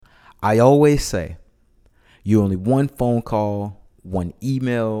I always say you're only one phone call, one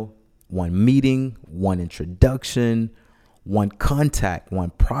email, one meeting, one introduction, one contact, one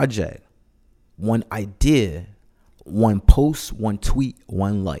project, one idea, one post, one tweet,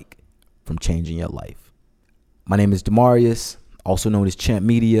 one like from changing your life. My name is Demarius, also known as Champ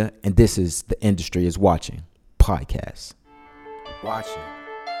Media, and this is The Industry is Watching podcast. Watching.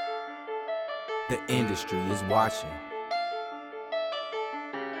 The industry is watching.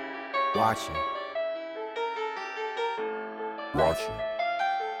 Watching. Watching.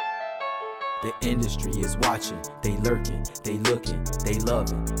 The industry is watching. They lurking, they looking, they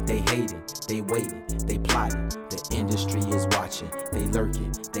loving, they hating, they waiting, they plotting. The industry is watching. They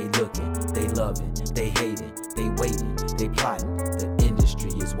lurking, they looking, they loving, they hating, they waiting, they plotting. The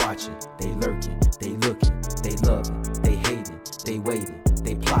industry is watching. They lurking, they looking, they loving, they hating, they waiting,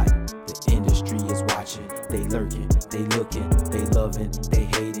 they plotting. The industry is watching. They lurking, they looking, they loving, they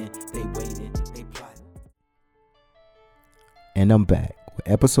hating, they waiting, they plotting. And I'm back with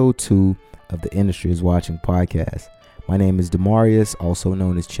episode 2 of The Industry is Watching podcast. My name is Demarius, also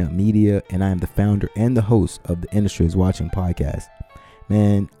known as Champ Media, and I am the founder and the host of The Industry is Watching podcast.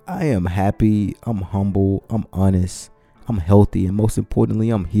 Man, I am happy, I'm humble, I'm honest, I'm healthy, and most importantly,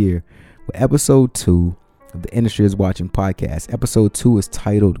 I'm here with episode 2 of The Industry is Watching podcast. Episode 2 is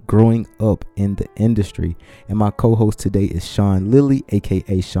titled Growing Up in the Industry, and my co-host today is Shaun Lilly,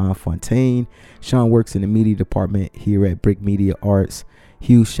 aka Shaun Fontain. Shaun works in the media department here at Brick Media Arts.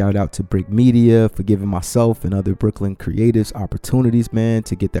 Huge shout out to Brick Media for giving myself and other Brooklyn creatives opportunities, man,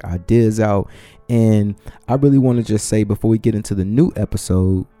 to get their ideas out. And I really want to just say, before we get into the new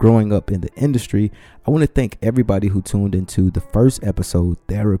episode, Growing Up in the Industry, I want to thank everybody who tuned into the first episode,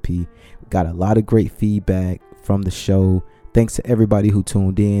 Therapy. We got a lot of great feedback from the show. Thanks to everybody who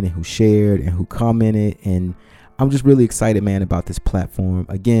tuned in and who shared and who commented. And I'm just really excited, man, about this platform.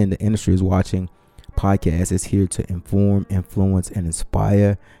 Again, The Industry is Watching podcast is here to inform, influence, and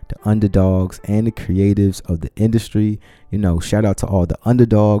inspire the underdogs and the creatives of the industry. You know, shout out to all the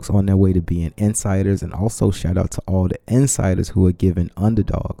underdogs on their way to being insiders, and also shout out to all the insiders who are giving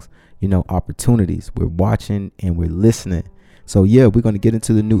underdogs, you know, opportunities. We're watching and we're listening. So yeah, we're going to get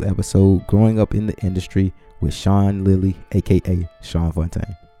into the new episode, Growing Up in the Industry, with Shaun Lilly, aka Shaun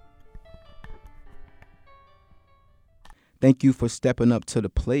Fontain. Thank you for stepping up to the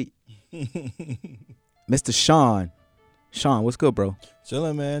plate. Mr. Shaun. Shaun, what's good, bro?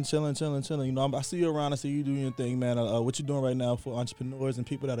 Chilling, man. Chilling. You know, I see you around. I see you doing your thing, man. What you're doing right now for entrepreneurs and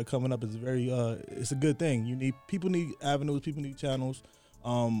people that are coming up is very, it's a good thing. People need avenues. People need channels.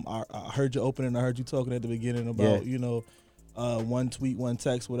 I heard you opening. I heard you talking at the beginning about, you know, one tweet, one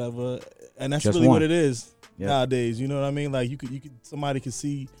text, whatever. And that's just really what it is nowadays. You know what I mean? Like somebody could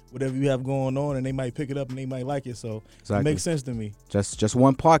see whatever you have going on, and they might pick it up and they might like it. So It makes sense to me. Just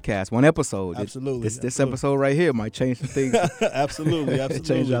one podcast, one episode. Absolutely. This episode right here might change some things. Absolutely.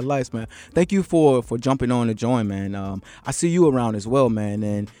 Change our lives, man. Thank you for jumping on to join, man. I see you around as well, man,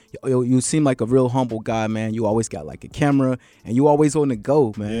 and you seem like a real humble guy, man. You always got like a camera, and you always on the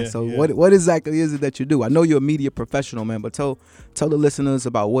go, man. What exactly is it that you do? I know you're a media professional, man, but tell the listeners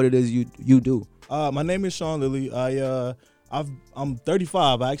about what it is you do. My name is Shaun Lilly. I'm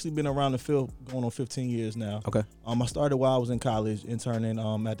 35. I actually been around the field going on 15 years now. Okay. I started while I was in college, interning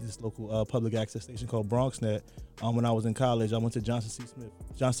at this local public access station called BronxNet. When I was in college, I went to John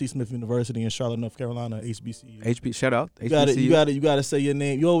C. Smith University in Charlotte, North Carolina, HBCU. Shout out. You gotta say your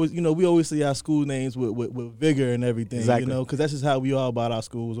name. We always say our school names with vigor and everything. Exactly. You know, because that's just how we are about our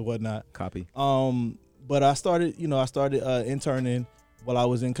schools or whatnot. Copy. But I started interning while I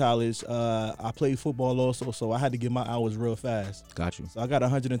was in college. I played football also, so I had to get my hours real fast. Got you. So I got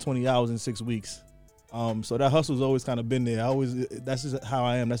 120 hours in 6 weeks. So that hustle's always kind of been there. That's just how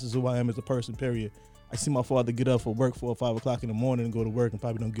I am. That's just who I am as a person, period. I see my father get up for work 4 or 5 o'clock in the morning and go to work and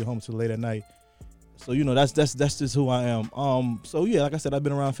probably don't get home till late at night. So, you know, that's just who I am. So, yeah, like I said, I've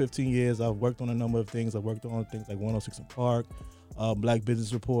been around 15 years. I've worked on a number of things. I've worked on things like 106 and Park, Black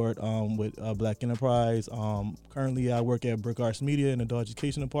Business Report with Black Enterprise. Currently, I work at Brick Arts Media in the adult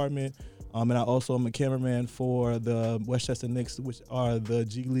education department. And I also am a cameraman for the Westchester Knicks, which are the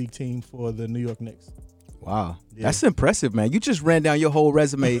G League team for the New York Knicks. Wow. Yeah. That's impressive, man. You just ran down your whole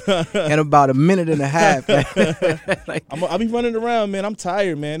resume in about a minute and a half, man. I be running around, man. I'm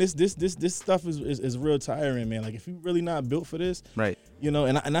tired, man. This stuff is real tiring, man. Like, if you're really not built for this, right? You know,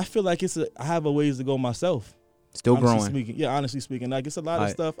 and I feel like I have a ways to go myself. Still honestly growing. Honestly speaking. Like, it's a lot of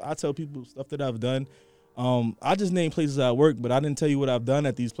stuff. I tell people stuff that I've done. I just named places I work, but I didn't tell you what I've done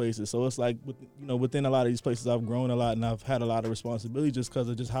at these places. So it's like, within a lot of these places, I've grown a lot and I've had a lot of responsibility just because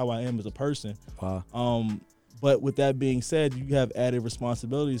of just how I am as a person. Wow. But with that being said, you have added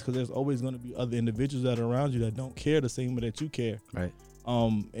responsibilities because there's always going to be other individuals that are around you that don't care the same way that you care. Right.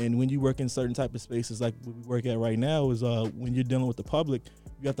 And when you work in certain type of spaces like what we work at right now is when you're dealing with the public,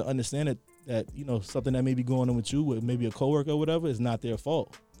 you have to understand that something that may be going on with you, with maybe a coworker or whatever, is not their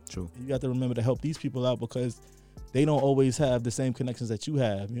fault. True. And you have to remember to help these people out because they don't always have the same connections that you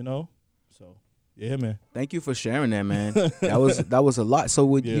have, So, yeah, man. Thank you for sharing that, man. that was a lot.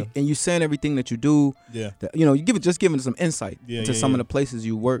 So, you saying everything that you do, you giving some insight into some of the places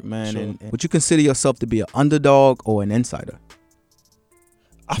you work, man. Sure. And would you consider yourself to be an underdog or an insider?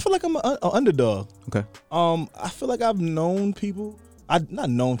 I feel like I'm an underdog. Okay. I feel like I've known people. I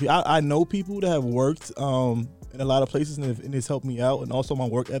know people that have worked in a lot of places, and it's helped me out. And also my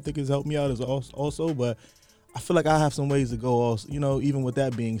work ethic has helped me out as also. But I feel like I have some ways to go also, even with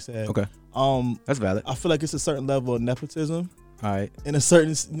that being said. Okay. That's valid. I feel like it's a certain level of nepotism. All right. In a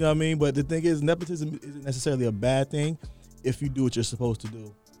certain, you know what I mean? But the thing is, nepotism isn't necessarily a bad thing if you do what you're supposed to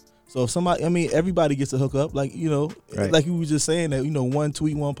do. So if somebody, everybody gets a hook up, like, right. Like you were just saying that, one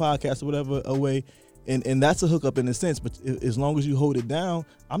tweet, one podcast or whatever away. And that's a hookup in a sense, but as long as you hold it down,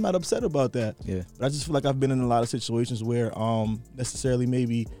 I'm not upset about that. Yeah. But I just feel like I've been in a lot of situations where necessarily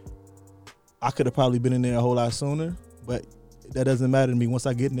maybe I could have probably been in there a whole lot sooner, but that doesn't matter to me. Once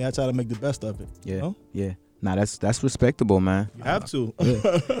I get in there, I try to make the best of it. Yeah. Yeah. Nah, that's respectable, man. You have to.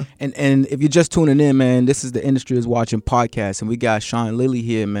 Yeah. And if you're just tuning in, man, this is the Industry is Watching podcast, and we got Shaun Lilly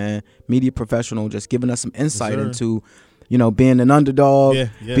here, man, media professional, just giving us some insight into being an underdog,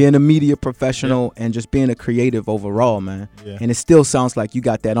 being a media professional, and just being a creative overall, man. Yeah. And it still sounds like you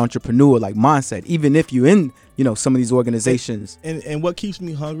got that entrepreneur like mindset, even if you're in, some of these organizations. And what keeps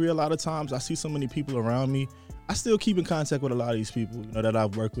me hungry a lot of times, I see so many people around me. I still keep in contact with a lot of these people, that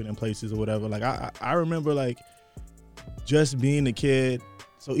I've worked with in places or whatever. Like I remember like just being a kid.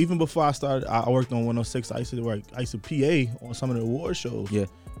 So even before I started, I worked on 106. I used to PA on some of the award shows. Yeah.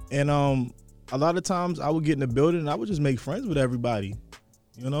 And a lot of times I would get in the building and I would just make friends with everybody,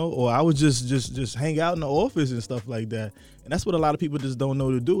 or I would just hang out in the office and stuff like that. And that's what a lot of people just don't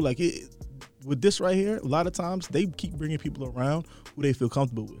know to do. Like with this right here, a lot of times they keep bringing people around who they feel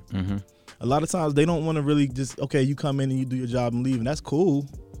comfortable with. Mm-hmm. A lot of times they don't want to really just, okay, you come in and you do your job and leave, and that's cool.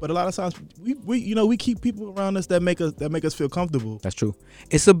 But a lot of times we keep people around us that make us feel comfortable. That's true.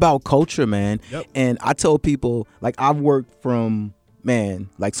 It's about culture, man. Yep. And I tell people, like, I've worked from,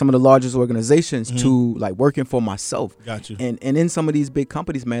 man, like some of the largest organizations to like working for myself. Got you. And in some of these big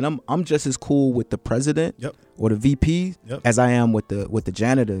companies, man, I'm just as cool with the president or the VP as I am with the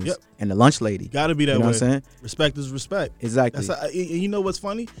janitors and the lunch lady. Gotta be that way. You know what I'm saying? Respect is respect. Exactly. You know what's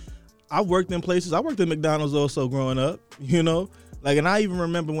funny? I've worked in places. I worked at McDonald's also growing up, Like, and I even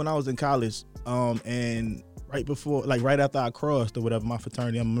remember when I was in college, and right after I crossed or whatever, my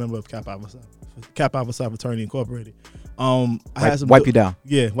fraternity, I'm a member of Kappa Alpha Psi Fraternity Incorporated. I had some wipe you down.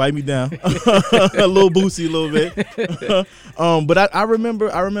 Yeah, wipe me down. A little boozy, a little bit. But I remember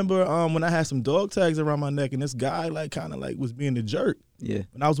when I had some dog tags around my neck, and this guy was being a jerk. Yeah.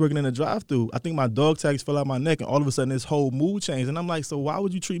 When I was working in the drive-thru, I think my dog tags fell out my neck, and all of a sudden this whole mood changed. And I'm like, so why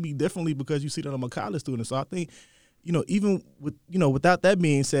would you treat me differently because you see that I'm a college student? So I think, even with without that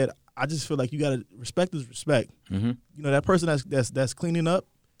being said, I just feel like you gotta respect is respect. Mm-hmm. That person that's cleaning up,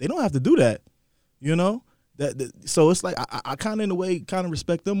 they don't have to do that. So it's like I kind of in a way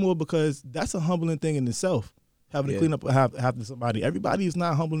respect them more because that's a humbling thing in itself. Having to clean up after somebody. Everybody is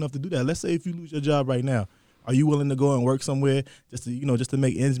not humble enough to do that. Let's say if you lose your job right now, are you willing to go and work somewhere just to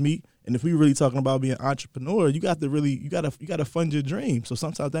make ends meet? And if we're really talking about being an entrepreneur, you got to fund your dream. So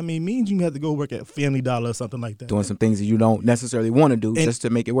sometimes that means you have to go work at Family Dollar or something like that. Doing some things that you don't necessarily want to do just to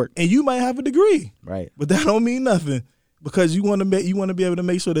make it work. And you might have a degree, right? But that don't mean nothing because you want to be able to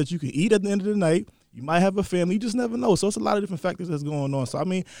make sure that you can eat at the end of the night. You might have a family. You just never know. So it's a lot of different factors that's going on. So,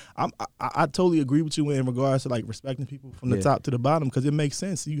 I totally agree with you in regards to, like, respecting people from the top to the bottom because it makes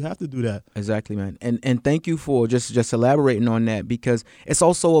sense. You have to do that. Exactly, man. And thank you for just elaborating on that because it's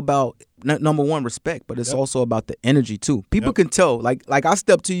also about, number one, respect, but it's also about the energy, too. People can tell. Like I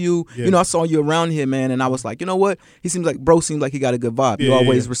stepped to you. Yeah. I saw you around here, man, and I was like, you know what? Bro seems like he got a good vibe. You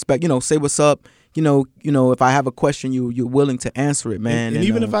always respect, say what's up. If I have a question, you're willing to answer it, man. And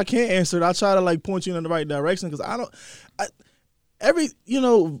even if I can't answer it, I try to point you in the right direction because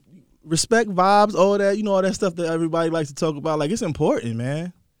respect, vibes, all that, all that stuff that everybody likes to talk about. Like, it's important,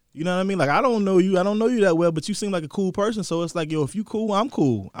 man. You know what I mean? Like, I don't know you that well, but you seem like a cool person. So it's like, if you cool, I'm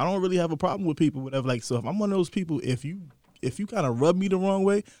cool. I don't really have a problem with people, whatever. Like, so if I'm one of those people, if you kind of rub me the wrong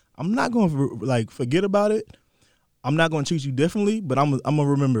way, I'm not going to forget about it. I'm not going to treat you differently, but I'm going to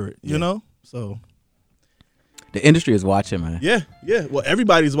remember it, you know? So The industry is watching, man. Yeah. Well,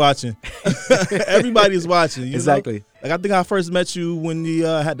 everybody's watching. Everybody's watching. You Exactly. know? Like I think I first met you when you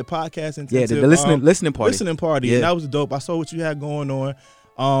had the podcast and the listening party. Listening party. Yeah. And that was dope. I saw what you had going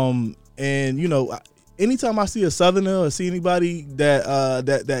on. And you know, anytime I see a Southerner or see anybody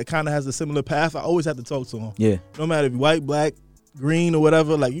that kind of has a similar path, I always have to talk to them. Yeah. No matter if you're white, black, green, or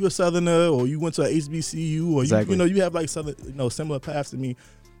whatever. Like you a Southerner, or you went to a HBCU, or exactly. you have like Southern, similar paths to me.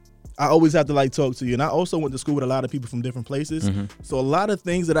 I always have to like talk to you. And I also went to school with a lot of people from different places. Mm-hmm. So a lot of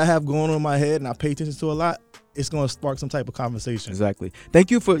things that I have going on in my head and I pay attention to a lot, it's going to spark some type of conversation. Exactly.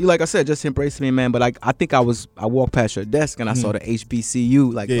 Thank you for, like I said, just embracing me, man. But I think I walked past your desk and I saw the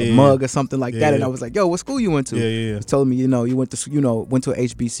HBCU, a mug or something like that. And I was like, yo, what school you went to? Yeah. You told me, you went to a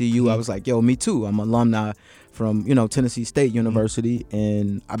HBCU. Mm-hmm. I was like, yo, me too. I'm an alumni from, Tennessee State University. Mm-hmm.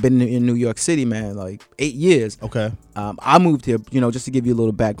 And I've been in New York City, man, like 8 years. Okay. I moved here, just to give you a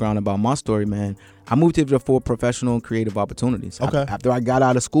little background about my story, man. I moved here for professional and creative opportunities. Okay. After I got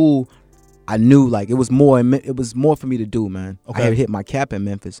out of school, I knew it was more for me to do, man. Okay. I had hit my cap in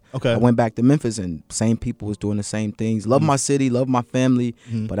Memphis. Okay. I went back to Memphis and same people was doing the same things. Love my city, love my family,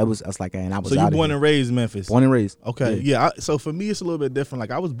 but I was like, and I was. So you born and raised in Memphis? Born and raised. Okay. Yeah. So for me, it's a little bit different.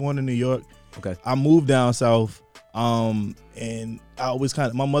 Like I was born in New York. Okay. I moved down south. And I always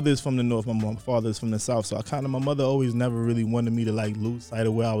my mother is from the north, my father is from the south, so my mother always never really wanted me to lose sight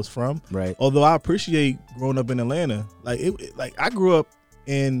of where I was from. Right. Although I appreciate growing up in Atlanta. I grew up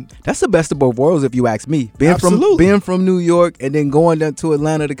in. That's the best of both worlds, if you ask me. Being from New York and then going down to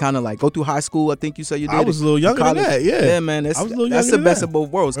Atlanta to kind of go through high school. I think you said you did. I was a little younger than that. Yeah, man. That's the best of both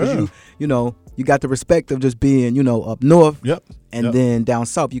worlds because you got the respect of just being up north. Yep. And then down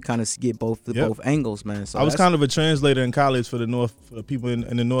south, you kind of get both angles, man. So I was kind of a translator in college for the north, for the people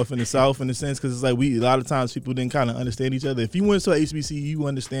in the north and the south, in a sense, because it's a lot of times people didn't kind of understand each other. If you went to a HBCU, you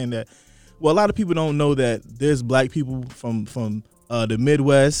understand that. Well, a lot of people don't know that there's black people from the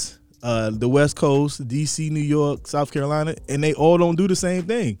Midwest, the West Coast, DC, New York, South Carolina, and they all don't do the same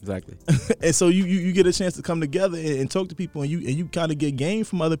thing. Exactly. And so you get a chance to come together and talk to people, and you kind of get game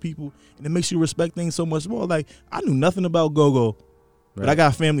from other people, and it makes you respect things so much more. Like I knew nothing about go-go, but I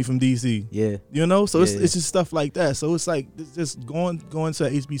got family from DC. Yeah. So it's just stuff like that. So it's just going to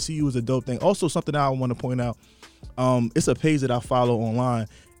HBCU is a dope thing. Also, something that I want to point out, it's a page that I follow online,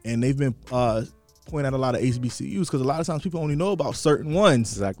 and they've been point out a lot of HBCUs because a lot of times people only know about certain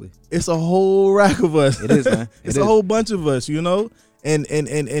ones. Exactly. It's a whole rack of us. It is, man. It's a whole bunch of us,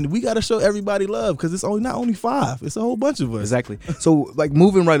 and we got to show everybody love because it's not only 5. It's a whole bunch of us. Exactly. So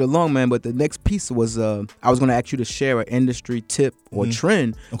moving right along, man. But the next piece was I was going to ask you to share an industry tip or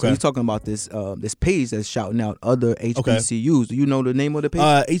trend. Okay. So you're talking about this page that's shouting out other HBCUs. Okay. Do you know the name of the page?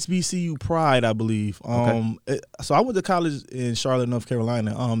 HBCU Pride, I believe. So I went to college in Charlotte, North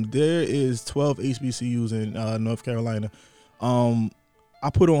Carolina. There is 12 HBCUs in North Carolina. I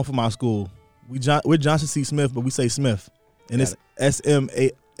put on for my school. We're Johnson C. Smith, but we say Smith. And it's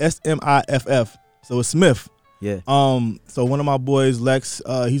SMIFF. So it's Smith. Yeah. So one of my boys, Lex,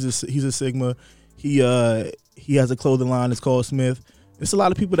 he's a Sigma. He has a clothing line. It's called Smith. There's a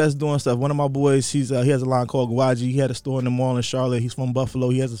lot of people that's doing stuff. One of my boys, he has a line called Gwaji. He had a store in the mall in Charlotte. He's from Buffalo.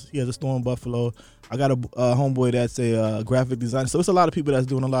 He has a store in Buffalo. I got a homeboy that's a graphic designer. So it's a lot of people that's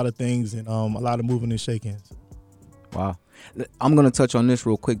doing a lot of things and a lot of moving and shaking. Wow. I'm gonna touch on this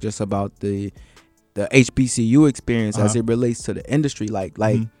real quick, just about the HBCU experience as it relates to the industry.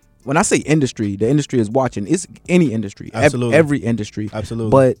 When I say industry, the industry is watching. It's any industry, absolutely, every industry, absolutely.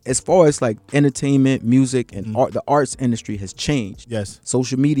 But as far as entertainment, music, and art, the arts industry has changed. Yes,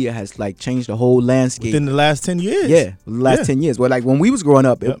 social media has changed the whole landscape within the last 10 years. Yeah, the last 10 years. Well, when we was growing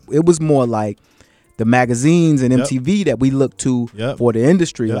up, it was more like the magazines and MTV that we looked to for the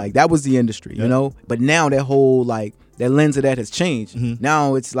industry. That was the industry, But now that whole that lens of that has changed. Mm-hmm.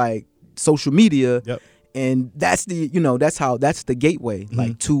 Now it's social media. Yep. And that's the that's the gateway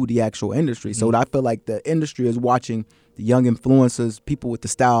to the actual industry. So I feel like the industry is watching the young influencers, people with the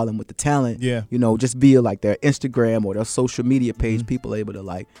style and with the talent, just via their Instagram or their social media page, people able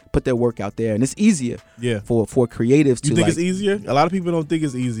to put their work out there, and it's easier for creatives. You think it's easier? A lot of people don't think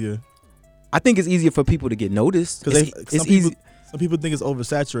it's easier. I think it's easier for people to get noticed. It's easy. Some people think it's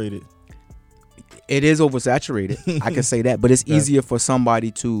oversaturated. It is oversaturated. I can say that, but it's easier for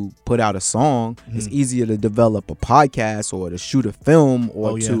somebody to put out a song. Mm-hmm. It's easier to develop a podcast or to shoot a film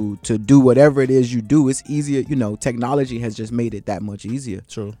or to do whatever it is you do. It's easier. Technology has just made it that much easier.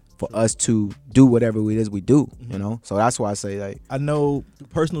 True. For us to do whatever it is we do. So that's why I say I know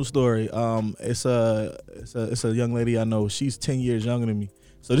personal story. It's a young lady I know. She's 10 years younger than me.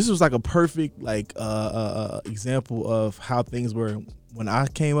 So this was like a perfect like example of how things were when I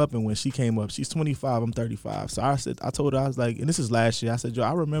came up and when she came up. She's 25, I'm 35. So I told her, I was like, and this is last year. I said, yo,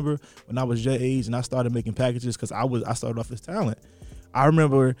 I remember when I was your age and I started making packages because I started off as talent. I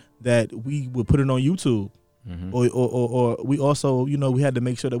remember that we would put it on YouTube. Mm-hmm. Or we also, you know, we had to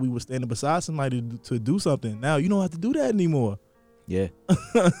make sure that we were standing beside somebody to do something. Now you don't have to do that anymore. Yeah.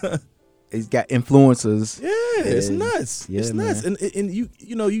 It's got influencers. Yeah, it's nuts. Yeah, it's nuts. man. And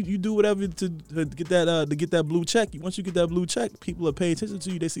you know you do whatever to get that blue check. Once you get that blue check, people are paying attention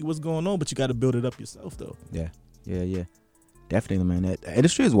to you. They see what's going on, but you got to build it up yourself though. Yeah. Definitely, man. That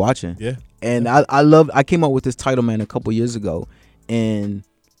industry is watching. Yeah. And I came up with this title, man, a couple years ago, and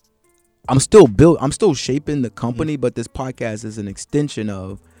I'm still shaping the company, but this podcast is an extension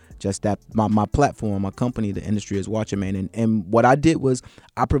of just that my platform, my company, the industry is watching, man. And what I did was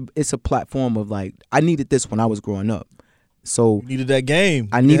it's a platform of like, I needed this when I was growing up. So you needed that game.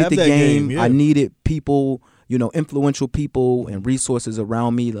 I needed the game. Yeah. I needed people, you know, influential people and resources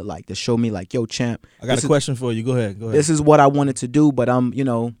around me to show me like, yo, champ. I got a question for you. Go ahead. This is what I wanted to do, but you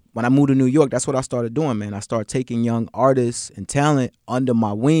know, when I moved to New York, that's what I started doing, man. I started taking young artists and talent under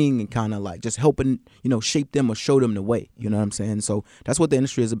my wing and kind of like just helping, you know, shape them or show them the way. You know what I'm saying? So that's what the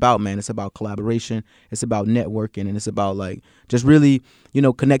industry is about, man. It's about collaboration. It's about networking, and it's about like just really, you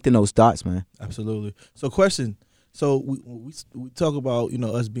know, connecting those dots, man. Absolutely. So question. So we talk about, you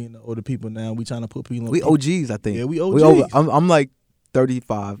know, us being the older people now. We trying to put people. We OGs, I think. Yeah, we OGs. I'm like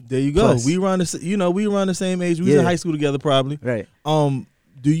 35. There you go. Plus. We around the same age. We was in high school together, probably. Right.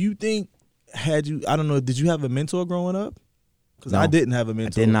 Do you think I don't know, did you have a mentor growing up? Because I didn't have a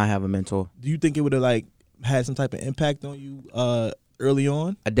mentor. I did not have a mentor. Do you think it would have like had some type of impact on you early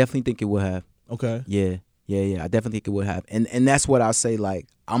on? I definitely think it would have. Okay. Yeah. I definitely think it would have. And that's what I say, like,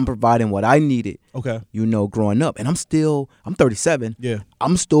 I'm providing what I needed. Okay. You know, growing up. And I'm 37. Yeah.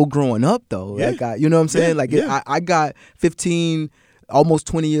 I'm still growing up though. Yeah. Like you know what I'm saying? Yeah. Like Yeah. I got 15 almost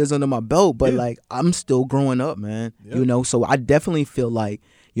 20 years under my belt, but Yeah. like I'm still growing up, man. Yeah. You know, so I definitely feel like,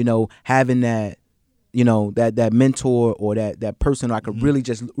 you know, having that, you know, that mentor or that person I could really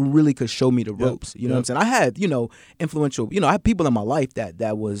could show me the ropes. You know what I'm saying? I had, you know, influential, you know, I had people in my life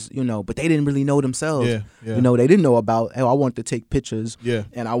that was, you know, but they didn't really know themselves. Yeah. You know, they didn't know about, I wanted to take pictures. Yeah.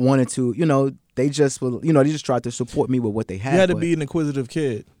 And I wanted to, you know, they just were, you know, they just tried to support me with what they had. You had to be an inquisitive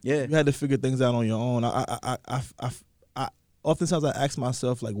kid. Yeah. You had to figure things out on your own. I oftentimes I ask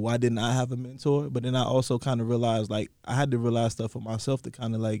myself, like, why didn't I have a mentor? But then I also kind of realized, like, I had to realize stuff for myself to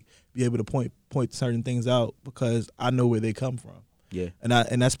kind of, like, be able to point certain things out because I know where they come from. Yeah.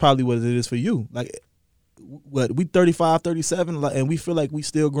 And that's probably what it is for you. Like, what, we 35, 37, like, and we feel like we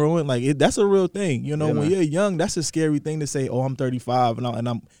still growing. Like, that's a real thing. You know, when you're young, that's a scary thing to say, oh, I'm 35,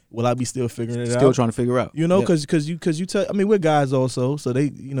 and will I be still figuring it out? Still trying to figure out. You know, because you tell, I mean, we're guys also, so they,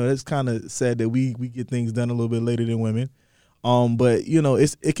 you know, it's kind of sad that we get things done a little bit later than women. But you know,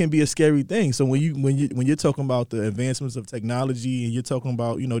 it can be a scary thing. So when you're talking about the advancements of technology and you're talking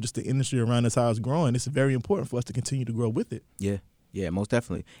about, you know, just the industry around us, how it's growing, it's very important for us to continue to grow with it. Yeah, most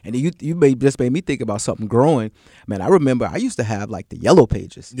definitely. And you just made me think about something growing. Man, I remember I used to have like the yellow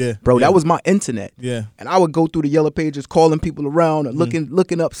pages. Yeah. Bro, that was my internet. Yeah. And I would go through the yellow pages, calling people around and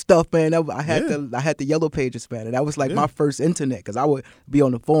looking up stuff, man. I had the yellow pages, man. And that was like my first internet because I would be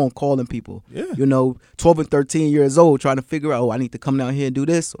on the phone calling people. Yeah. You know, 12 and 13 years old trying to figure out, I need to come down here and do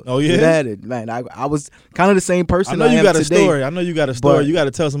this or do that. And man, I was kind of the same person I know you got today. a story. I know you got a story. You got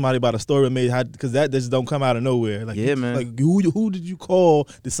to tell somebody about a story because that just don't come out of nowhere. Like, man. Like, who did you call?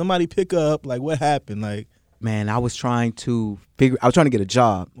 Did somebody pick up? Like, what happened? Like, man, I was trying to get a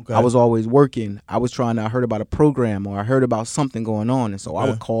job. Okay. I was always working. I heard about a program or I heard about something going on. And so I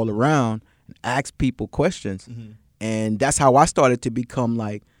would call around and ask people questions. Mm-hmm. And that's how I started to become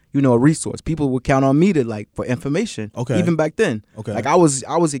like, you know, a resource. People would count on me to like for information. Okay. Even back then. Okay. Like I was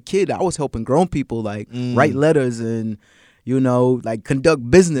a kid. I was helping grown people like write letters and, you know, like conduct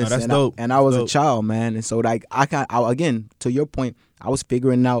business. No, that's dope. I was a child, man. And so like I again, to your point, I was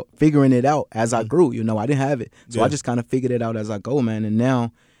figuring it out as I grew. You know, I didn't have it. So I just kind of figured it out as I go, man. And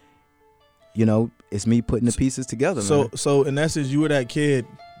now, you know, it's me putting the pieces together, man. So in essence, you were that kid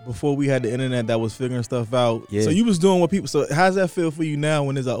before we had the internet that was figuring stuff out. Yeah. So you was doing what people. So how does that feel for you now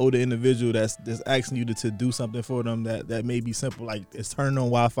when there's an older individual that's asking you to do something for them that may be simple, like it's turning on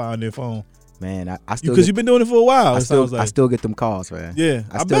Wi-Fi on their phone? Man, I still because you've been doing it for a while. I still get them calls, man. Yeah,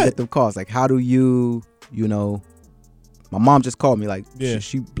 I still get them calls. Like, how do you know? My mom just called me like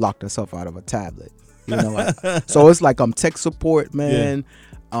she blocked herself out of a tablet. You know, so it's like I'm tech support, man.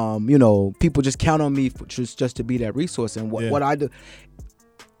 Yeah. You know, people just count on me for just to be that resource. And what I do,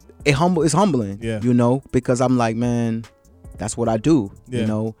 it's humbling. Yeah. You know, because I'm like, man, that's what I do. Yeah. You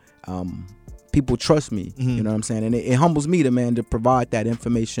know, people trust me. Mm-hmm. You know what I'm saying? And it humbles me to provide that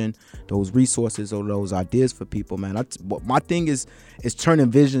information, those resources, or those ideas for people, man. My thing is turning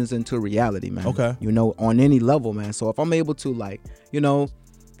visions into reality, man. Okay. You know, on any level, man. So if I'm able to, like, you know,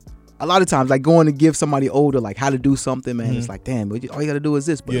 a lot of times, like, going to give somebody older, like, how to do something, man, it's like, damn, all you got to do is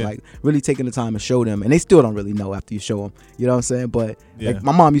this. But, like, really taking the time to show them. And they still don't really know after you show them. You know what I'm saying? But, like,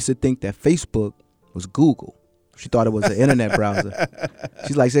 my mom used to think that Facebook was Google. She thought it was an internet browser.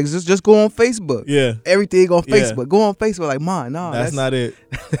 She's like, just go on Facebook. Yeah. Everything on Facebook. Go on Facebook. Like, Mom, no. That's not it.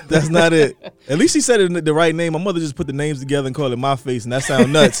 That's not it. At least she said it in the right name. My mother just put the names together and called it My Face, and that sounds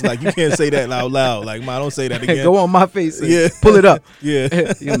nuts. Like, you can't say that out loud. Like, Ma, don't say that again. Go on My Face and pull it up.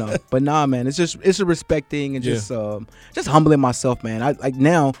 Yeah. You know. But nah, man, it's a respecting and just humbling myself, man. I like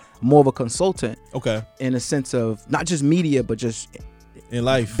now I'm more of a consultant. Okay. In a sense of not just media, but just in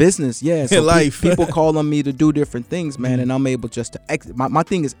life, business, yeah. So in life, people call on me to do different things, man, and I'm able just to my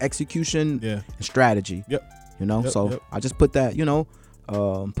thing is execution and strategy. Yep. You know, I just put that, you know,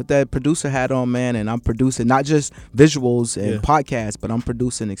 put that producer hat on, man, and I'm producing not just visuals and podcasts, but I'm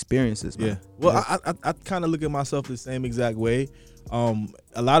producing experiences, man. Yeah. Well, I kind of look at myself the same exact way.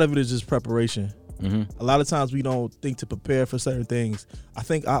 A lot of it is just preparation. A lot of times we don't think to prepare for certain things. I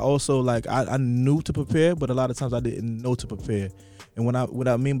think I also I knew to prepare, but a lot of times I didn't know to prepare. And what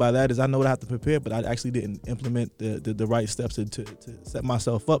I mean by that is I know that I have to prepare, but I actually didn't implement the right steps to set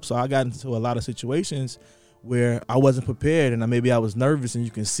myself up. So I got into a lot of situations where I wasn't prepared, and maybe I was nervous, and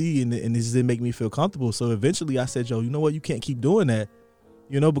you can see, and this didn't make me feel comfortable. So eventually I said, yo, you know what? You can't keep doing that.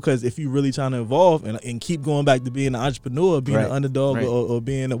 You know, because if you really trying to evolve and keep going back to being an entrepreneur, being an underdog, or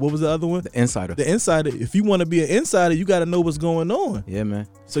being what was the other one? The insider. The insider. If you want to be an insider, you got to know what's going on. Yeah, man.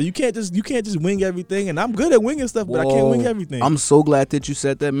 So you can't just wing everything. And I'm good at winging stuff, but I can't wing everything. I'm so glad that you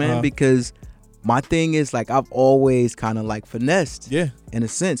said that, man, because my thing is, like, I've always kind of like finessed. Yeah. In a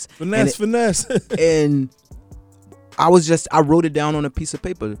sense. Finesse. And I wrote it down on a piece of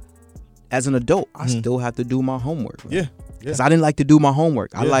paper. As an adult, I still have to do my homework. Man. Yeah. Because I didn't like to do my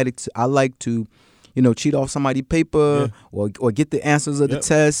homework. I like to, you know, cheat off somebody's paper or get the answers of the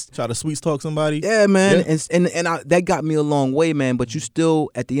test. Try to sweet talk somebody. Yeah, man. And that got me a long way, man. But you still,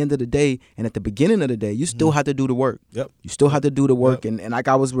 at the end of the day and at the beginning of the day, you still have to do the work. Yep. You still have to do the work. And like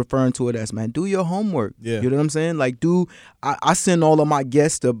I was referring to it as, man, do your homework. Yeah. You know what I'm saying? Like, I send all of my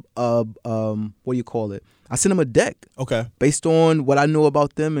guests what do you call it? I send them a deck. Okay. Based on what I know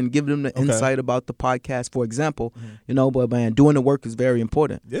about them and give them the insight about the podcast, for example. You know, but man, doing the work is very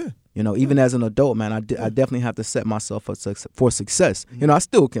important. Yeah. You know, even as an adult, man, I definitely have to set myself up for success. You know, I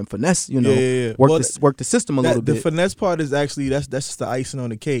still can finesse, you know, work the system a little bit. The finesse part is actually, that's just the icing on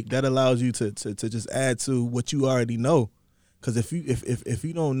the cake. That allows you to just add to what you already know. Because if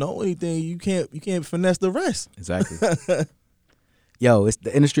you don't know anything, you can't finesse the rest. Exactly. Yo, it's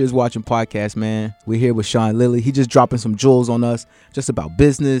the Industry is Watching podcast, man. We're here with Shaun Lilly. He just dropping some jewels on us, just about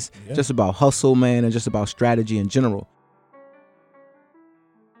business, just about hustle, man, and just about strategy in general.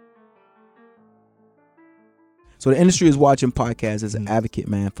 So the Industry is Watching podcast is an advocate,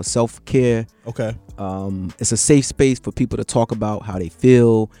 man, for self-care. Okay. It's a safe space for people to talk about how they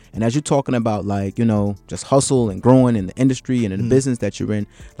feel. And as you're talking about, like, you know, just hustle and growing in the industry and in the business that you're in,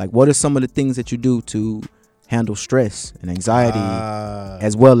 like, what are some of the things that you do to handle stress and anxiety,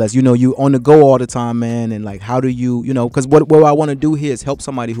 as well as, you know, you on the go all the time, man, and like, how do you know, because what I want to do here is help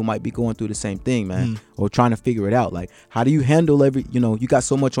somebody who might be going through the same thing, man, or trying to figure it out. Like, how do you handle you got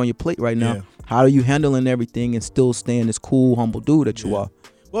so much on your plate right now. How are you handling everything and still staying this cool, humble dude that you are?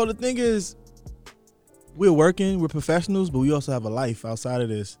 Well, the thing is, we're professionals, but we also have a life outside of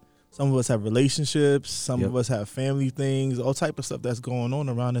this. Some of us have relationships. Some of us have family things, all type of stuff that's going on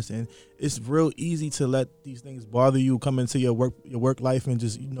around us. And it's real easy to let these things bother you, come into your work life and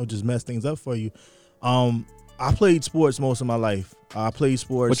just mess things up for you. I played sports most of my life. I played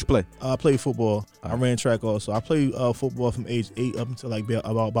sports. What you play? I played football. I ran track also. I played football from age 8 up until like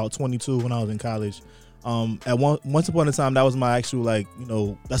about 22 when I was in college. Once upon a time, that was my actual, like, you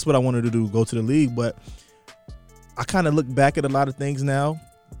know, that's what I wanted to do, go to the league. But I kind of look back at a lot of things now.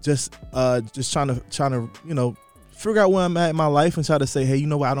 Just trying to you know, figure out where I'm at in my life and try to say, hey, you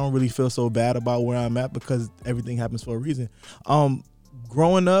know what, I don't really feel so bad about where I'm at because everything happens for a reason.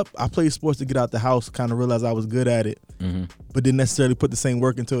 Growing up, I played sports to get out the house, kind of realized I was good at it, but didn't necessarily put the same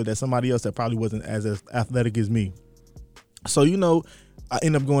work into it that somebody else that probably wasn't as athletic as me. So, you know, I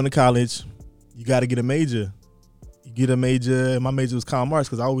end up going to college. You got to get a major. You get a major, and my major was comm arts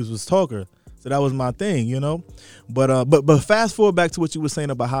because I always was talker. So that was my thing, you know. But fast forward back to what you were saying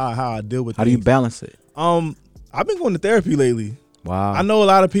about how I deal with how things. Do you balance it? I've been going to therapy lately. Wow. I know a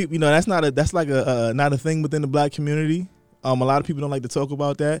lot of people, you know, that's like not a thing within the black community. A lot of people don't like to talk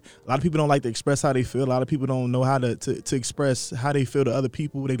about that. A lot of people don't like to express how they feel. A lot of people don't know how to express how they feel to other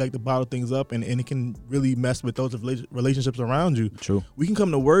people. They like to bottle things up, and it can really mess with those relationships around you. True. We can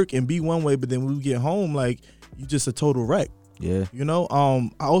come to work and be one way, but then when we get home, like, you just a total wreck. Yeah. You know,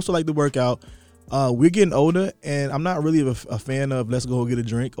 I also like to work out. We're getting older, and I'm not really a fan of let's go get a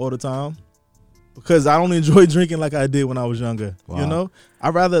drink all the time, because I don't enjoy drinking like I did when I was younger. Wow. You know,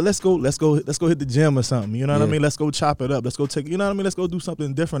 I'd rather let's go hit the gym or something. You know what I mean? Let's go chop it up. Let's go take. You know what I mean? Let's go do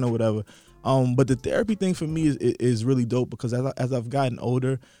something different or whatever. But the therapy thing for me is really dope, because as I've gotten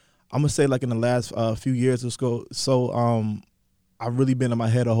older, I'm gonna say like in the last few years or so, I've really been in my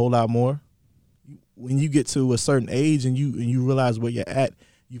head a whole lot more. When you get to a certain age and you realize where you're at,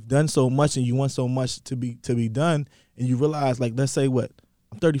 you've done so much and you want so much to be done, and you realize, like, let's say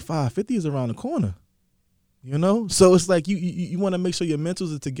I'm 35, 50 is around the corner. You know? So it's like you want to make sure your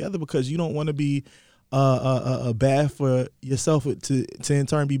mentals are together, because you don't want to be bad for yourself to in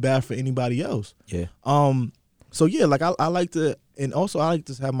turn be bad for anybody else. Yeah. So yeah, like I like to, and also I like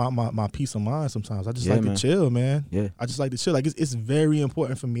to have my peace of mind sometimes. I just like to chill, man. Yeah. I just like to chill. Like it's very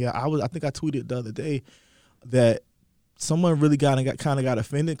important for me. I think I tweeted the other day that someone really kind of got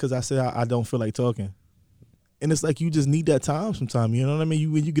offended because I said I don't feel like talking. And it's like, you just need that time sometime. You know what I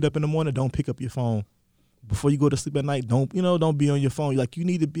mean? When you get up in the morning, don't pick up your phone. Before you go to sleep at night, don't be on your phone. Like, you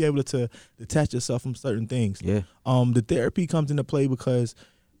need to be able to detach yourself from certain things. Yeah. The therapy comes into play because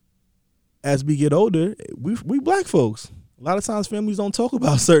as we get older, we black folks, a lot of times families don't talk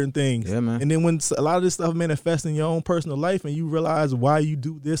about certain things. Yeah, man. And then when a lot of this stuff manifests in your own personal life and you realize why you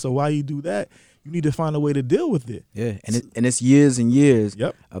do this or why you do that, you need to find a way to deal with it. Yeah, and it's years and years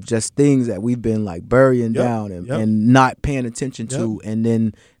of just things that we've been like burying down and not paying attention to, and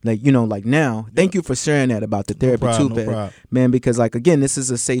then like now. Thank you for sharing that about the therapy man. Because like, again, this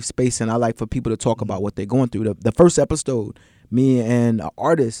is a safe space, and I like for people to talk about what they're going through. The first episode, me and an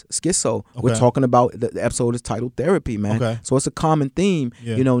artist, Schizo, we're talking about, the episode is titled Therapy, man. Okay. So it's a common theme,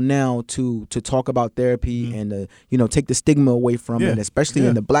 now to talk about therapy and to, take the stigma away from it, especially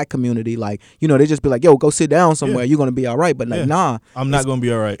in the black community. Like, they just be like, yo, go sit down somewhere. You're going to be all right. But like, nah. I'm not going to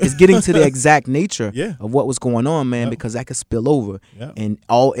be all right. It's getting to the exact nature of what was going on, man, because that could spill over in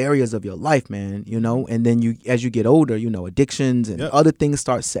all areas of your life, man, and then as you get older, addictions and other things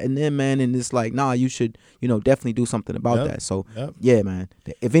start setting in, man. And it's like, nah, you should, definitely do something about that. So yeah, man,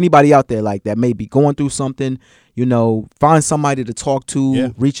 if anybody out there like that may be going through something, find somebody to talk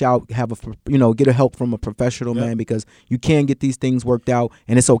to, reach out, get a help from a professional, man, because you can get these things worked out,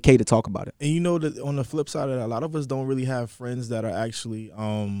 and it's okay to talk about it. And that on the flip side of that, a lot of us don't really have friends that are actually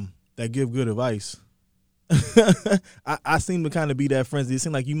that give good advice. I seem to kind of be that friend. It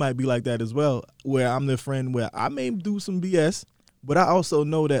seems like you might be like that as well, where I'm the friend where I may do some BS, but I also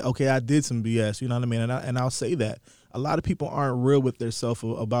know that, okay, I did some BS, you know what I mean? And I'll say that. A lot of people aren't real with themselves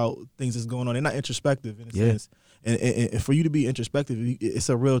about things that's going on. They're not introspective in a sense. And for you to be introspective, it's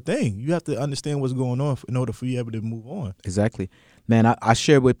a real thing. You have to understand what's going on in order for you able to move on. Exactly. Man, I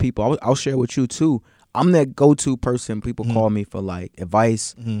share with people. I'll share with you too. I'm that go-to person people call me for like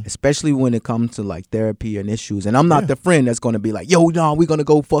advice, especially when it comes to like therapy and issues. And I'm not the friend that's going to be like, yo, no, we're going to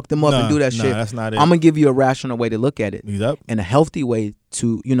go fuck them up and do that shit. That's not it. I'm going to give you a rational way to look at it and a healthy way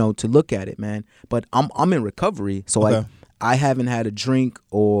to look at it, man. But I'm in recovery. So like, I haven't had a drink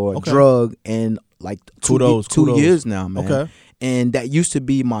or drug in like two years now, man. Okay. And that used to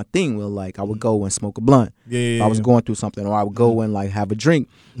be my thing where like I would go and smoke a blunt if I was going through something, or I would go and like have a drink.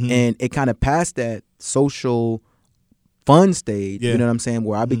 And it kind of passed that social fun stage, you know what I'm saying,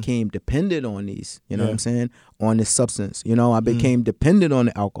 where I became dependent on these, you know what I'm saying, on this substance. I became dependent on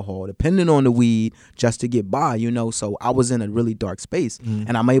the alcohol, dependent on the weed just to get by, so I was in a really dark space.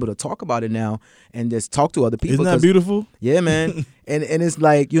 And I'm able to talk about it now and just talk to other people. Isn't that beautiful? Yeah, man. and it's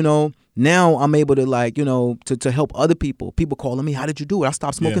like, now I'm able to like, to help other people. People calling me, how did you do it? I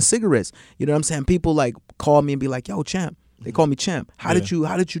stopped smoking cigarettes. You know what I'm saying? People like call me and be like, yo, champ. They call me champ. How did you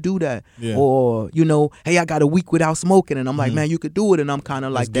do that? Yeah. Or, hey, I got a week without smoking. And I'm like, man, you could do it. And I'm kind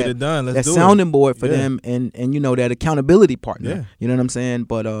of like get it done. Let's that sounding board for them and that accountability partner. Yeah. You know what I'm saying?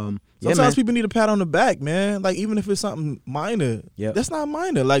 But sometimes people need a pat on the back, man. Like, even if it's something minor, that's not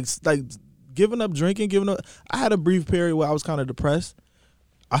minor. Like giving up drinking, I had a brief period where I was kind of depressed.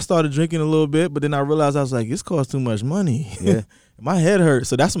 I started drinking a little bit, but then I realized I was like, this costs too much money. Yeah. My head hurt.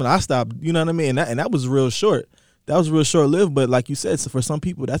 So that's when I stopped, you know what I mean? And that was real short. That was real short-lived, but like you said, so for some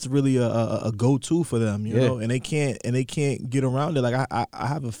people, that's really a go-to for them, you know, and they can't get around it. Like I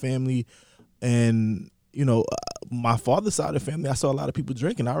have a family, and my father's side of the family, I saw a lot of people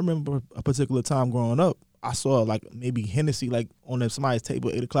drinking. I remember a particular time growing up, I saw like maybe Hennessy like on somebody's table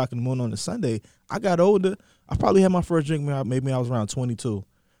at 8:00 in the morning on a Sunday. I got older, I probably had my first drink maybe I was around 22,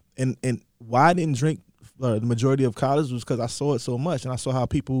 and why I didn't drink the majority of college was because I saw it so much, and I saw how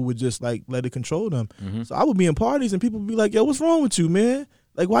people would just like let it control them. Mm-hmm. So I would be in parties, and people would be like, "Yo, what's wrong with you, man?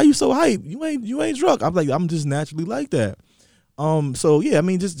 Like, why you so hype? You ain't drunk." I'm like, I'm just naturally like that. So yeah, I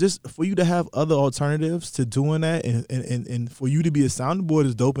mean, just for you to have other alternatives to doing that, and for you to be a sounding board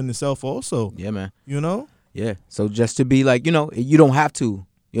is dope in itself, also. Yeah, man. You know. Yeah. So just to be like, you don't have to,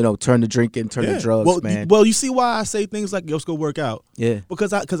 turn to drinking, turn to drugs, man. Well, you see why I say things like, "Yo, let's go work out." Yeah.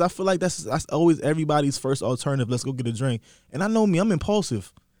 Because I feel like that's always everybody's first alternative. Let's go get a drink. And I know me, I'm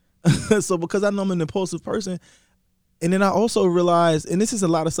impulsive. So because I know I'm an impulsive person. And then I also realize, and this is a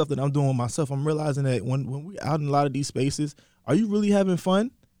lot of stuff that I'm doing with myself, I'm realizing that when we're out in a lot of these spaces, are you really having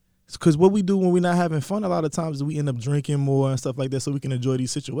fun? Because what we do when we're not having fun, a lot of times we end up drinking more and stuff like that so we can enjoy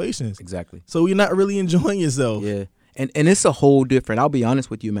these situations. Exactly. So you're not really enjoying yourself. Yeah. And it's a whole different, I'll be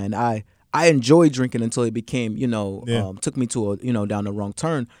honest with you, man. I enjoyed drinking until it became, took me to down the wrong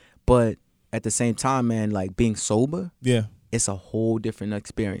turn. But at the same time, man, like being sober. Yeah. It's a whole different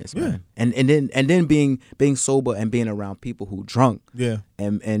experience, man. And then being sober and being around people who drunk,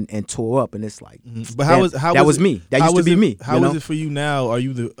 and tore up, and it's like, but how was me? That used to be me. How is it for you now? Are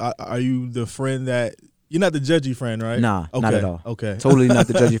you the friend that you're not the judgy friend, right? Nah, not at all. Okay, totally not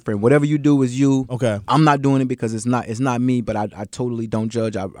the judgy friend. Whatever you do is you. Okay, I'm not doing it because it's not me, but I totally don't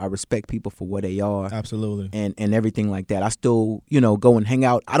judge. I respect people for what they are, absolutely, and everything like that. I still go and hang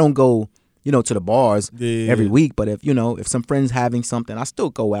out. I don't go to the bars every week. But if some friends having something, I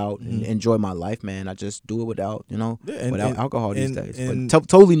still go out and enjoy my life, man. I just do it without, without alcohol these days. But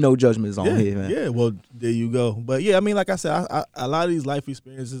totally no judgments on here, man. Yeah, well, there you go. But yeah, I mean, like I said, a lot of these life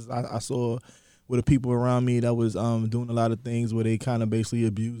experiences I saw with the people around me that was doing a lot of things where they kind of basically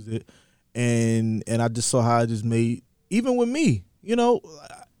abused it. And I just saw how it just made, even with me,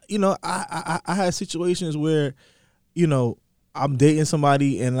 I had situations where, I'm dating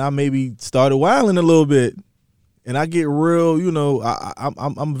somebody and I maybe started wilding a little bit, and I get real,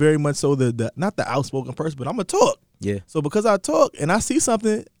 I'm very much so the not the outspoken person, but I'm a talk. Yeah. So because I talk and I see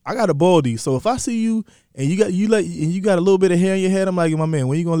something, I got a baldy. So if I see you and you got a little bit of hair in your head, I'm like, my man,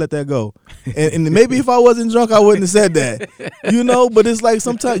 when you gonna let that go? And maybe if I wasn't drunk, I wouldn't have said that. But it's like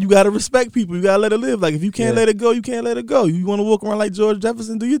sometimes you gotta respect people. You gotta let it live. Like if you can't let it go, you can't let it go. You want to walk around like George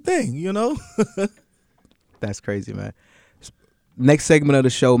Jefferson, do your thing. That's crazy, man. Next segment of the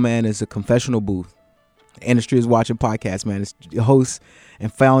show, man, is a confessional booth. The Industry is Watching podcast, man. It's your host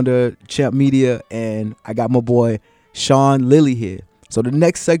and founder, Champ Media, and I got my boy Sean Lilly here. So the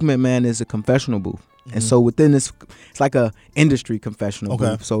next segment, man, is a confessional booth. Mm-hmm. And so within this, it's like a industry confessional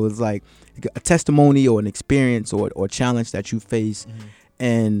booth. So it's like a testimony or an experience or challenge that you face,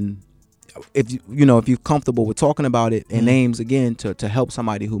 and if you're comfortable with talking about it in names again to help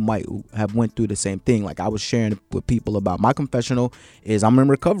somebody who might have went through the same thing. Like I was sharing with people about my confessional is I'm in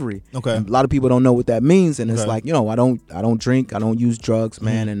recovery. Okay. And a lot of people don't know what that means, and it's like, I don't drink, I don't use drugs,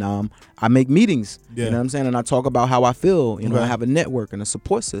 man, and I make meetings. You know what I'm saying? And I talk about how I feel. I have a network and a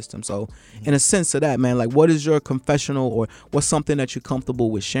support system. So in a sense of that, man, like what is your confessional, or what's something that you're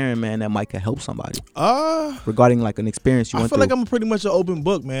comfortable with sharing, man, that might help somebody? Regarding like an experience you went through. I feel like I'm pretty much an open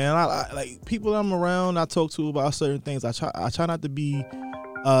book, man. I like people I'm around, I talk to about certain things. I try not to be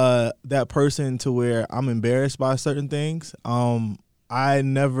that person to where I'm embarrassed by certain things. I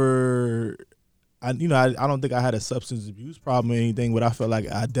don't think I had a substance abuse problem or anything, but I felt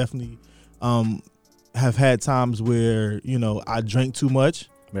like I definitely have had times where I drank too much,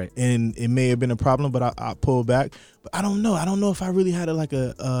 right? And it may have been a problem, but I pulled back. But I don't know. I don't know if I really had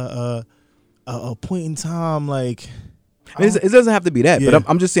a point in time like. It doesn't have to be that, but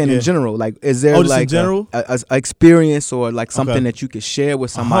I'm just saying in general. Like, is there like a experience or like something that you could share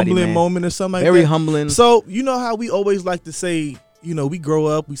with somebody? A humbling moment or something like that. Very humbling. So you know how we always like to say, we grow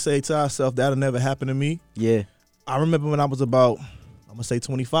up, we say to ourselves, that'll never happen to me. Yeah. I remember when I was about, I'm gonna say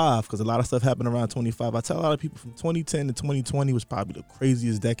 25, because a lot of stuff happened around 25. I tell a lot of people from 2010 to 2020 was probably the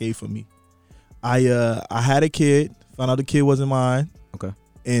craziest decade for me. I had a kid, found out the kid wasn't mine. Okay.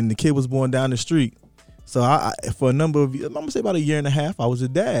 And the kid was born down the street. So I for a number of years, I'm gonna say about a year and a half, I was a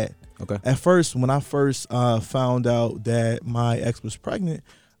dad. Okay. At first, when I first found out that my ex was pregnant,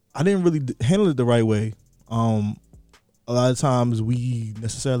 I didn't really handle it the right way. A lot of times we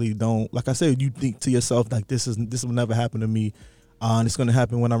necessarily don't. Like I said, you think to yourself like this will never happen to me, and it's gonna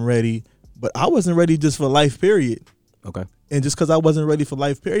happen when I'm ready. But I wasn't ready just for life, period. Okay. And just because I wasn't ready for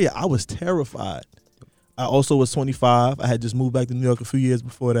life, period, I was terrified. I also was 25. I had just moved back to New York a few years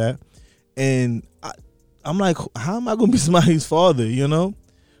before that, and I'm like, how am I gonna be somebody's father?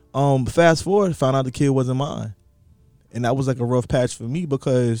 Fast forward, found out the kid wasn't mine, and that was like a rough patch for me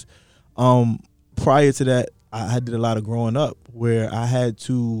because prior to that, I did a lot of growing up where I had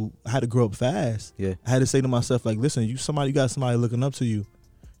to grow up fast. Yeah. I had to say to myself, like, listen, you got somebody looking up to you.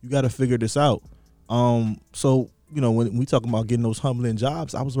 You got to figure this out. So, when we talking about getting those humbling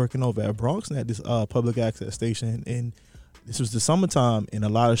jobs, I was working over at Bronx at this public access station, and this was the summertime, and a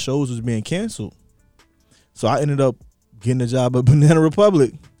lot of shows was being canceled. So I ended up getting a job at Banana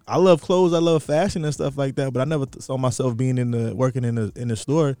Republic. I love clothes, I love fashion and stuff like that, but I never saw myself being working in the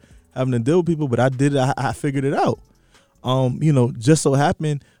store, having to deal with people. But I did it. I figured it out. Just so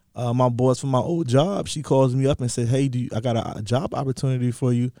happened, my boss from my old job, she calls me up and said, "Hey, I got a job opportunity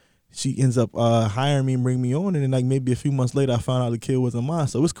for you." She ends up hiring me and bring me on, and then like maybe a few months later, I found out the kid wasn't mine.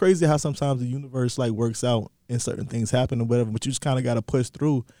 So it's crazy how sometimes the universe like works out and certain things happen or whatever, but you just kind of got to push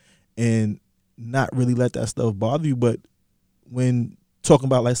through and not really let that stuff bother you. But when talking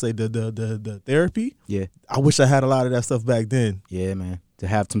about, like, say the therapy, yeah, I wish I had a lot of that stuff back then. Yeah, man, to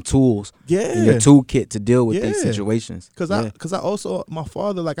have some tools, yeah, in your toolkit to deal with these situations. Because I also, my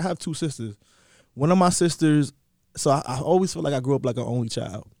father, like, I have two sisters. One of my sisters, so I always feel like I grew up like an only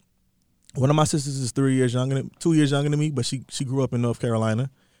child. One of my sisters is 2 years younger than me, but she grew up in North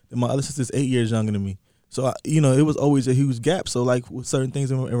Carolina. And my other sister is 8 years younger than me. So, it was always a huge gap. So, like, with certain things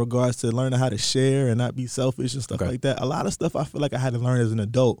in regards to learning how to share and not be selfish and stuff like that, a lot of stuff I feel like I had to learn as an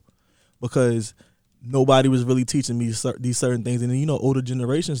adult because nobody was really teaching me these certain things. And then, older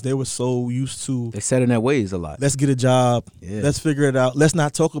generations, they were so used to... They set in their ways a lot. Let's get a job. Yeah. Let's figure it out. Let's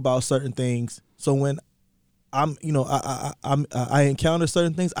not talk about certain things. So when I encounter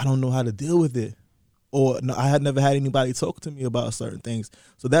certain things, I don't know how to deal with it. Or I had never had anybody talk to me about certain things.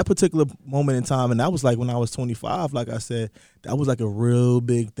 So that particular moment in time, and that was like when I was 25, like I said, that was like a real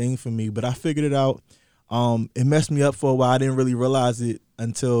big thing for me. But I figured it out. It messed me up for a while. I didn't really realize it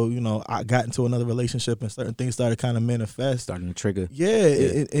until, I got into another relationship and certain things started kind of manifest. Starting to trigger.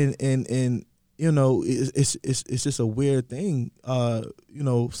 Yeah. And it's just a weird thing.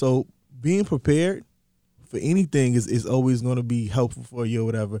 So being prepared for anything is always going to be helpful for you or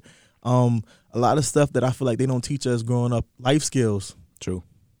whatever. A lot of stuff that I feel like they don't teach us growing up, life skills. True.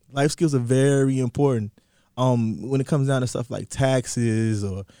 Life skills are very important. When it comes down to stuff like taxes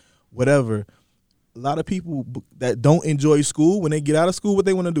or whatever, a lot of people that don't enjoy school, when they get out of school, what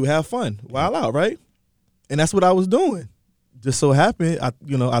they want to do, have fun, wild out, right? And that's what I was doing. Just so happened, I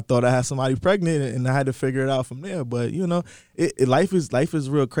thought I had somebody pregnant, and I had to figure it out from there. But life is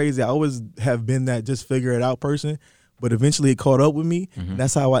real crazy. I always have been that just figure it out person. But eventually it caught up with me. Mm-hmm.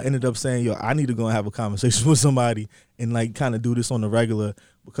 That's how I ended up saying, I need to go and have a conversation with somebody and like kind of do this on the regular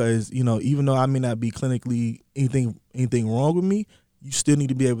because, even though I may not be clinically anything wrong with me, you still need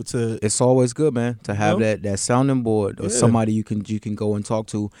to be able to. It's always good, man, to have that sounding board or somebody you can go and talk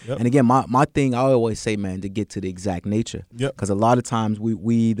to. Yep. And again, my thing, I always say, man, to get to the exact nature. Because a lot of times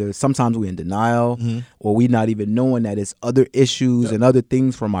sometimes we're in denial or we not even knowing that it's other issues and other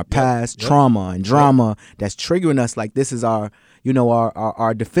things from our past, trauma and drama that's triggering us. Like this is our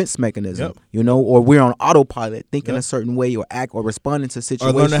defense mechanism, or we're on autopilot thinking a certain way or act or responding to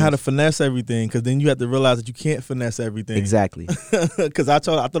situations. Or learning how to finesse everything because then you have to realize that you can't finesse everything. Exactly. Because I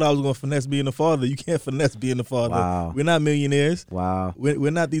thought I was going to finesse being a father. You can't finesse being a father. Wow. We're not millionaires. Wow.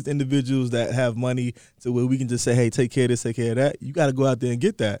 We're not these individuals that have money to where we can just say, hey, take care of this, take care of that. You got to go out there and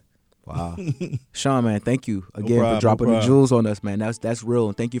get that. Wow. Shaun, man, thank you again for dropping the jewels on us, man. That's real.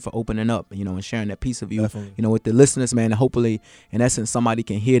 And thank you for opening up, and sharing that piece of you, Definitely. With the listeners, man. And hopefully, in essence, somebody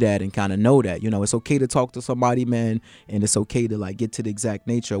can hear that and kind of know that, it's okay to talk to somebody, man. And it's okay to like get to the exact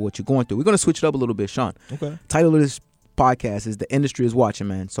nature of what you're going through. We're going to switch it up a little bit, Shaun. Okay. Title of this podcast is The Industry is Watching,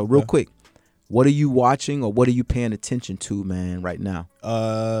 man. So real quick, what are you watching or what are you paying attention to, man, right now?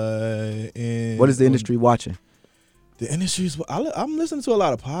 What is the industry watching? The industry's. I'm listening to a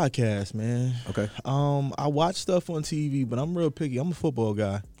lot of podcasts, man. Okay. I watch stuff on TV, but I'm real picky. I'm a football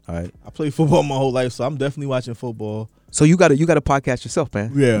guy. All right. I played football my whole life, so I'm definitely watching football. So you got a podcast yourself,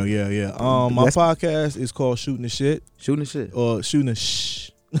 man? Yeah. My podcast is called Shooting the Shit. Shooting the Shit. Or Shooting the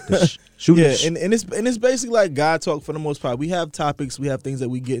Shh. Shooting and it's basically like God talk for the most part. We have topics, we have things that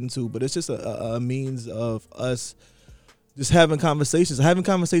we get into, but it's just a means of us just having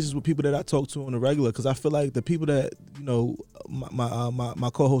conversations with people that I talk to on the regular. Because I feel like the people that my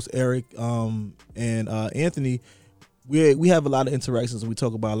co-host Eric and Anthony, we have a lot of interactions and we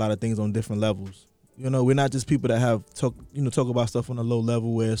talk about a lot of things on different levels. We're not just people that have talk about stuff on a low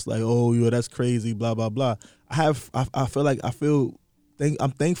level where it's like, oh, that's crazy, blah blah blah. I'm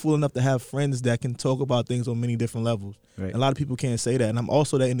thankful enough to have friends that can talk about things on many different levels. Right. A lot of people can't say that, and I'm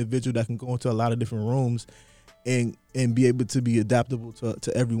also that individual that can go into a lot of different rooms and be able to be adaptable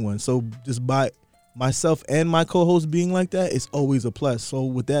to everyone. So just by myself and my co-host being like that, it's always a plus. So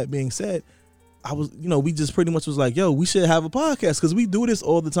with that being said, I was, we just pretty much was like, yo, we should have a podcast because we do this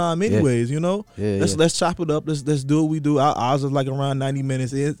all the time anyways, let's chop it up. Let's do what we do. Ours is like around 90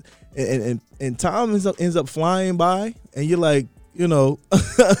 minutes and time ends up flying by and you're like,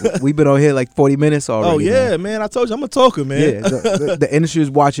 we've been on here like 40 minutes already. Oh yeah, man. I told you I'm a talker, man. Yeah, the industry is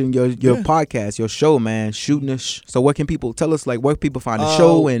watching your podcast, your show, man. Shooting this. So what can people tell us? Like, where people find the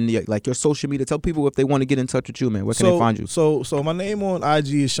show and like your social media? Tell people if they want to get in touch with you, man. Where can they find you? So my name on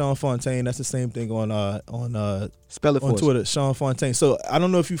IG is Shaun Fontain. That's the same thing on spell it for on us. Twitter, Shaun Fontain. So I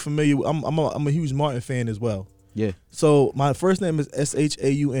don't know if you're familiar. I'm a huge Martin fan as well. Yeah. So my first name is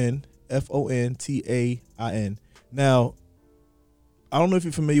ShaunFontain. Now, I don't know if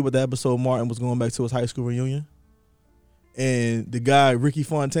you're familiar with the episode Martin was going back to his high school reunion. And the guy, Ricky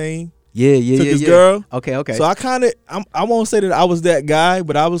Fontaine, took his girl. Okay. So I won't say that I was that guy,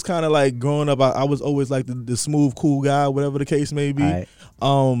 but I was kind of like growing up, I was always like the smooth, cool guy, whatever the case may be. Right.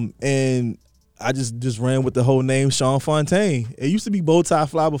 And I just ran with the whole name Shaun Fontain. It used to be Bow Tie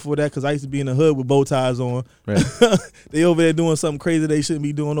Fly before that because I used to be in the hood with bow ties on. Right. They over there doing something crazy they shouldn't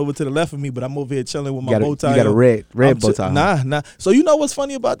be doing over to the left of me, but I'm over here chilling with my bow tie. You got a red bow tie. Nah. So you know what's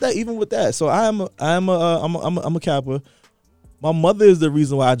funny about that? Even with that, so I'm a Kappa. My mother is the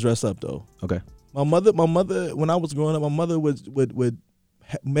reason why I dress up though. Okay. My mother, when I was growing up, my mother would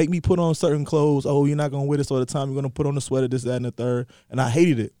make me put on certain clothes. Oh, you're not gonna wear this all the time. You're gonna put on a sweater, this, that, and the third. And I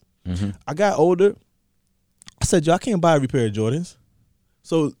hated it. Mm-hmm. I got older. I said, yo, I can't buy every pair of Jordans.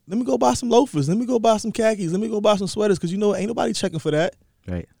 So let me go buy some loafers. Let me go buy some khakis. Let me go buy some sweaters because ain't nobody checking for that.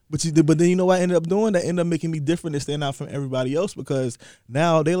 Right. But then you know what I ended up doing? That ended up making me different and stand out from everybody else because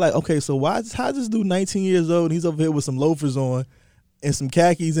now they like, okay, so how this dude 19 years old and he's over here with some loafers on and some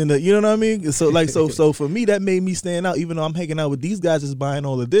khakis and you know what I mean? So like so for me that made me stand out even though I'm hanging out with these guys that's buying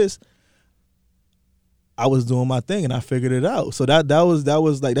all of this. I was doing my thing and I figured it out. So that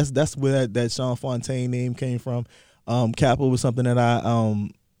was like that's where that Shaun Fontain name came from. Kappa was something that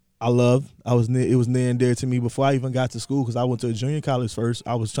I loved. It was near and dear to me before I even got to school because I went to a junior college first.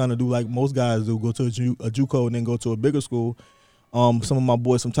 I was trying to do like most guys do, go to a JUCO and then go to a bigger school. Some of my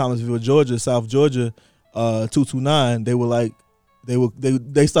boys from Thomasville, Georgia, South Georgia, 229, they were like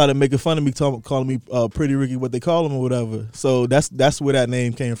they started making fun of me, calling me Pretty Ricky, what they call him or whatever. So that's where that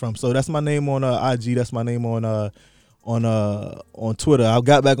name came from. So that's my name on IG. That's my name on Twitter. I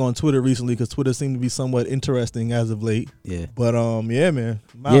got back on Twitter recently because Twitter seemed to be somewhat interesting as of late. Yeah. But yeah, man.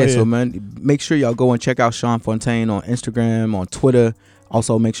 So man, make sure y'all go and check out Shaun Fontain on Instagram, on Twitter.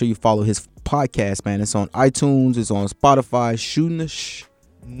 Also, make sure you follow his podcast, man. It's on iTunes. It's on Spotify. Shooting the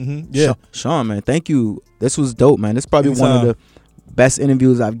Mm-hmm. Yeah. Shaun, man, thank you. This was dope, man. This is probably one of the best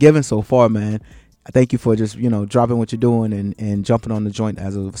interviews I've given so far, man. I thank you for just, dropping what you're doing and jumping on the joint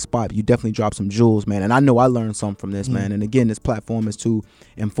as a spot. You definitely dropped some jewels, man. And I know I learned something from this, man. And again, this platform is to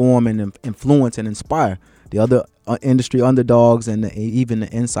inform and influence and inspire the other industry underdogs and even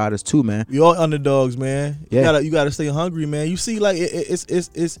the insiders too, man. We all underdogs, man. Yeah. You gotta stay hungry, man. You see, like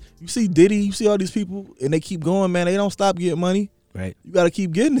it's you see Diddy, you see all these people, and they keep going, man. They don't stop getting money. Right. You gotta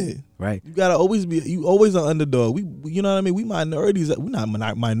keep getting it. Right. You gotta always an underdog. We you know what I mean? We minorities. We're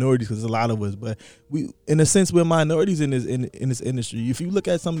not minorities because there's a lot of us, but we, in a sense, we're minorities in this industry. If you look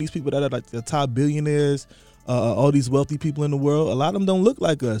at some of these people that are like the top billionaires, all these wealthy people in the world, a lot of them don't look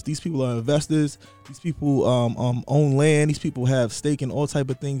like us. These people are investors. These people own land. These people have stake in all type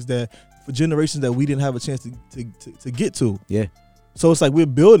of things that for generations that we didn't have a chance to get to. Yeah. So it's like we're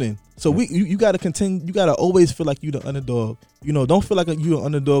building. So you got to continue. You got to always feel like you're the underdog. Don't feel like you're an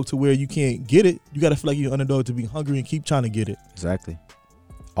underdog to where you can't get it. You got to feel like you're an underdog to be hungry and keep trying to get it. Exactly.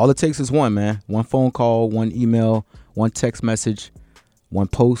 All it takes is one, man. One phone call, one email, one text message, one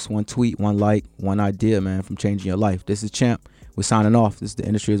post, one tweet, one like, one idea, man, from changing your life. This is Champ. We're signing off. This is the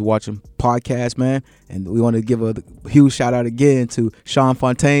Industry is Watching podcast, man. And we want to give a huge shout out again to Shaun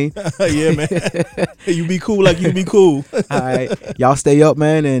Fontain. Yeah, man. You be cool like you be cool. All right. Y'all stay up,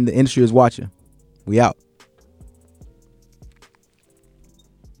 man. And the Industry is Watching. We out.